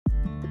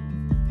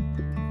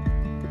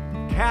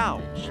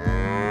cows.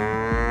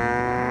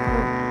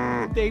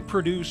 They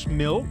produce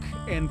milk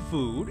and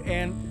food,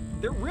 and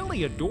they're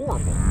really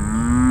adorable.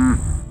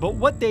 But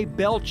what they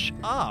belch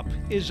up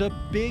is a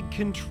big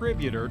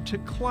contributor to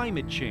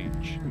climate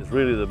change. It's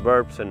really the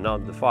burps and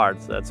not the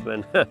farts.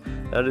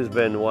 That has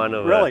been one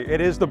of Really, it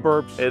is the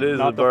burps, it is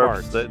not the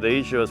burps. farts. The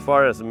issue as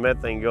far as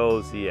methane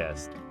goes,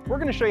 yes. We're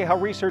going to show you how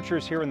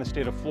researchers here in the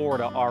state of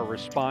Florida are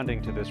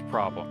responding to this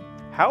problem,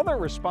 how their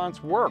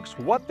response works,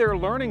 what they're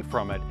learning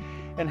from it,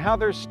 and how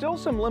there's still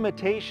some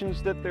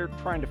limitations that they're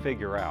trying to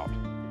figure out.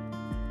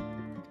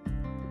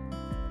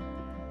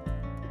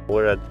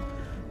 We're at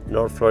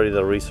North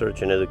Florida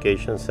Research and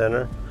Education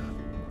Center,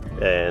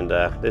 and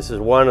this is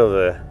one of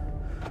the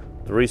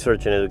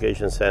research and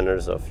education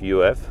centers of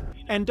UF.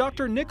 And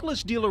Dr.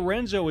 Nicholas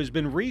DiLorenzo has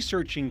been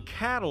researching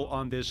cattle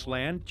on this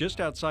land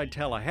just outside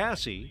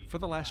Tallahassee for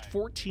the last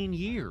 14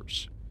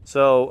 years.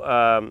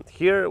 So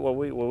here, what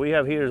we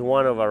have here is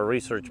one of our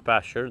research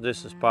pastures.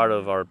 This is part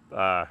of our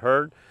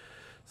herd.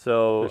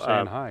 So They're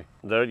saying hi.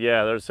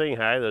 They're saying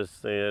hi.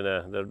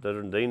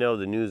 They know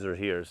the news are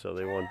here, so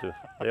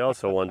they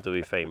also want to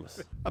be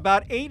famous.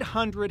 About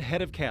 800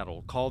 head of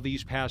cattle call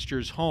these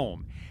pastures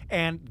home,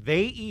 and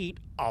they eat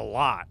a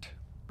lot.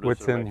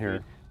 What's in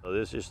here? So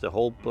this is the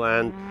whole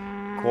plant,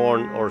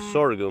 corn or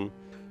sorghum,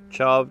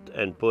 chopped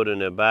and put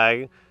in a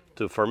bag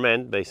to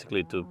ferment,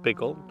 basically to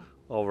pickle,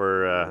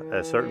 over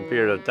a certain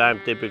period of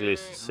time, typically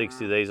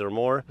 60 days or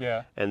more.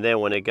 Yeah. And then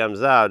when it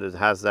comes out, it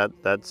has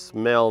that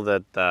smell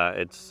that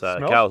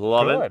cows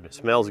love it. It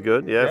smells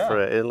good,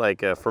 yeah.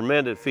 Like a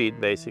fermented feed,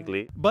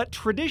 basically. But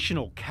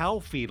traditional cow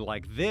feed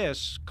like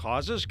this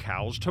causes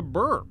cows to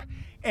burp.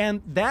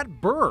 And that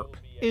burp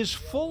is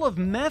full of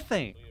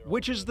methane,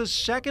 which is the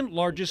second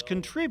largest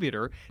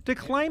contributor to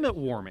climate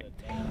warming.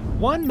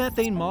 One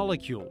methane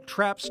molecule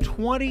traps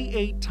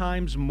 28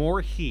 times more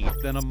heat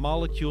than a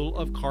molecule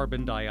of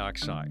carbon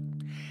dioxide.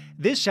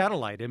 This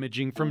satellite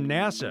imaging from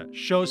NASA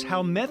shows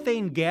how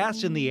methane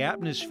gas in the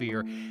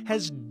atmosphere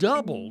has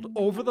doubled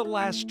over the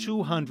last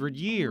 200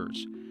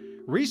 years.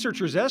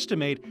 Researchers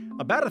estimate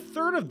about a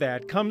third of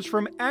that comes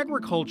from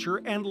agriculture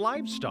and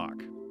livestock.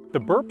 The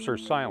burps are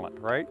silent,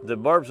 right? The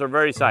burps are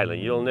very silent.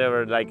 You'll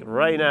never, like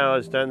right now,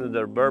 standing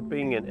they're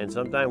burping, and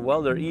sometimes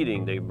while they're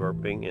eating, they're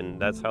burping,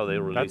 and that's how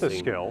they're releasing. That's a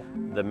skill.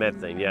 The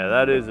methane, yeah,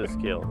 that is a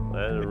skill.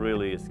 That is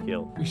really a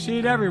skill. We see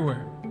it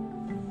everywhere.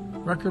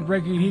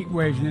 Record-breaking heat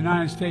waves in the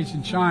United States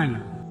and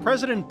China.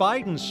 President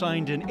Biden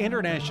signed an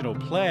international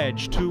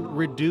pledge to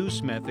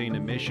reduce methane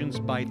emissions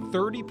by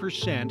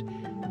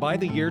 30% by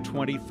the year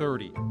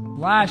 2030.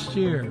 Last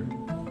year,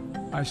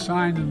 I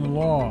signed into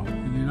law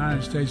in the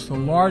United States the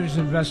largest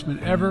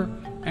investment ever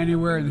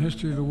anywhere in the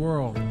history of the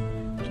world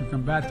to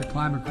combat the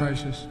climate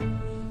crisis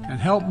and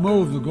help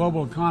move the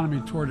global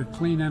economy toward a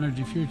clean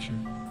energy future.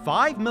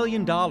 $5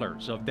 million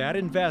of that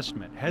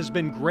investment has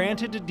been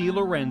granted to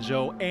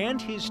DiLorenzo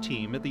and his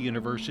team at the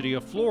University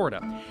of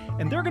Florida.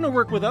 And they're going to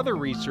work with other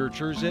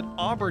researchers at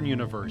Auburn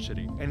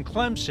University and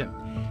Clemson.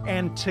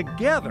 And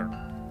together,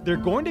 they're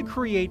going to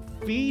create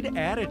feed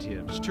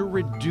additives to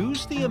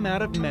reduce the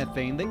amount of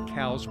methane that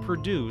cows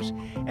produce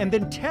and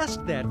then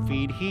test that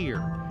feed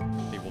here.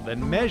 They will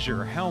then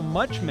measure how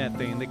much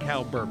methane the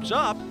cow burps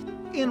up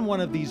in one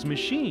of these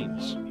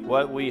machines.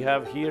 What we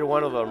have here,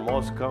 one of our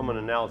most common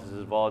analyses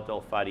is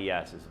volatile fatty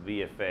acids,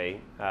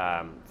 VFA,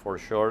 for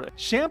short.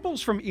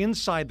 Samples from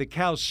inside the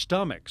cow's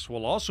stomachs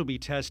will also be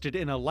tested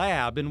in a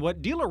lab in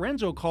what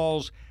DiLorenzo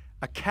calls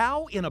a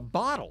cow in a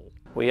bottle.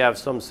 We have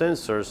some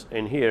sensors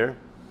in here.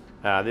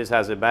 This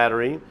has a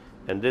battery,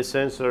 and these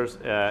sensors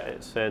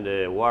send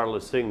a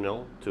wireless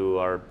signal to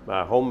our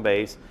home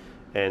base,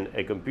 and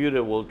a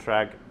computer will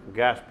track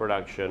gas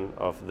production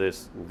of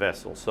this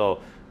vessel.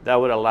 So that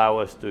would allow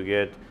us to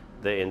get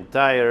the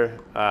entire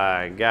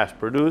gas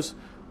produced.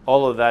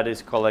 All of that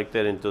is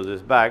collected into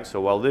this bag.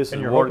 So while this is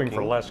working, you're hoping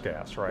for less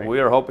gas, right? We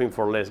are hoping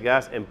for less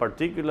gas, and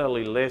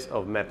particularly less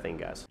of methane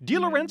gas.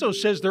 DiLorenzo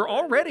says they're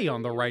already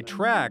on the right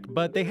track,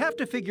 but they have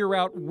to figure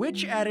out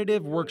which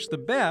additive works the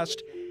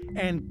best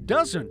and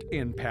doesn't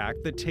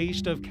impact the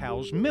taste of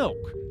cow's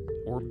milk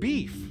or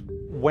beef.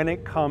 When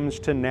it comes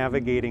to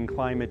navigating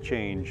climate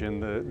change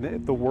and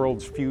the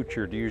world's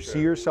future, do you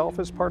see yourself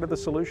as part of the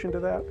solution to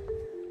that?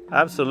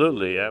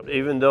 Absolutely.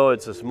 Even though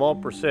it's a small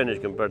percentage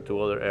compared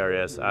to other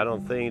areas, I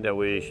don't think that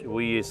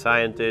we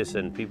scientists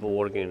and people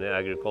working in the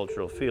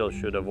agricultural field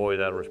should avoid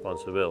that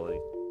responsibility.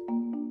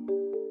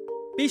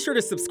 Be sure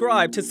to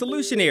subscribe to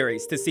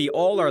Solutionaries to see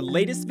all our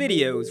latest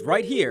videos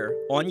right here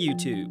on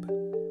YouTube.